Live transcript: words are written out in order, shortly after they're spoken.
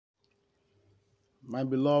My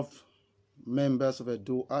beloved members of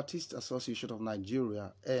Edo Artists Association of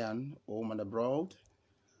Nigeria, EAN, home and abroad,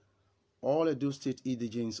 all Edo State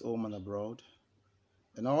indigenes home and abroad,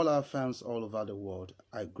 and all our fans all over the world,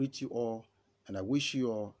 I greet you all and I wish you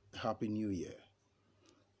all a happy new year.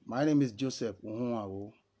 My name is Joseph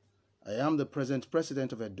Uhunwawo. I am the present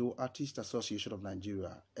president of Edo Artists Association of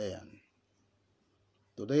Nigeria, EAN.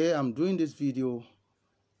 Today I'm doing this video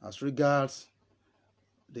as regards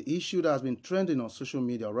the issue that has been trending on social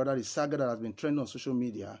media, or rather the saga that has been trending on social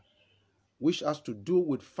media, which has to do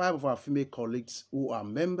with 5 of our female colleagues who are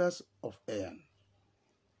members of EAN.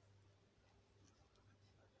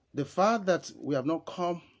 The fact that we have not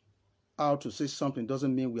come out to say something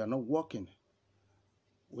doesn't mean we are not working.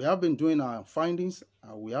 We have been doing our findings,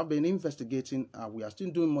 and we have been investigating, and we are still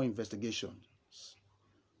doing more investigations.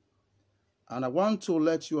 And I want to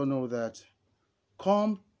let you all know that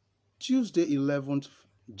come Tuesday, 11th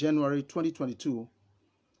January 2022,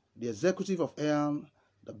 the executive of EAN,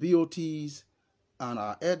 the BOTs, and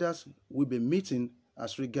our elders will be meeting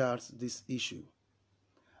as regards this issue.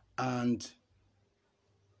 And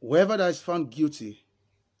whoever that is found guilty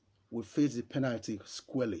will face the penalty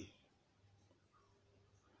squarely.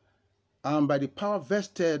 And by the power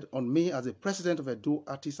vested on me as the president of Edo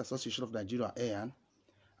Artists Association of Nigeria, EAN,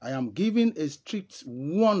 I am giving a strict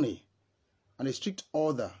warning and a strict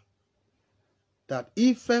order that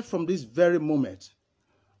effect from this very moment,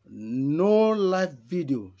 no live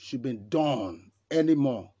video should be done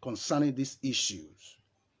anymore concerning these issues.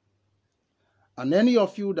 And any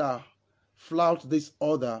of you that flout this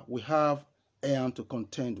order will have EAN to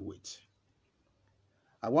contend with.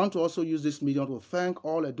 I want to also use this medium to thank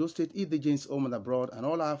all Edo State indigenes home and abroad and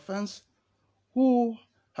all our fans who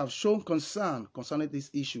have shown concern concerning this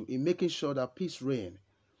issue in making sure that peace reigns,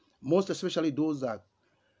 most especially those that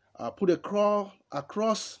put a crawl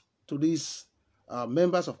across to these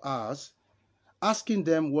members of ours, asking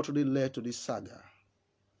them what really led to this saga.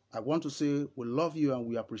 I want to say we love you and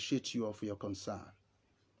we appreciate you all for your concern.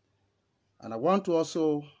 And I want to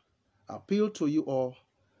also appeal to you all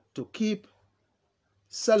to keep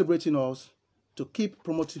celebrating us, to keep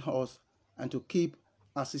promoting us, and to keep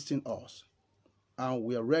assisting us. And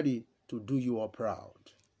we are ready to do you all proud.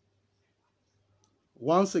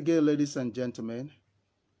 Once again, ladies and gentlemen,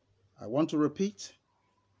 I want to repeat,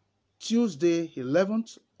 Tuesday,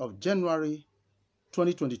 11th of January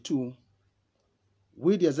 2022,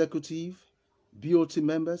 with the executive, BOT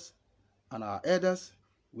members, and our elders,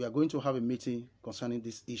 we are going to have a meeting concerning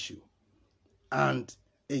this issue. And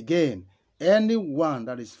again, anyone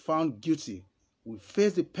that is found guilty will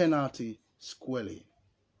face the penalty squarely.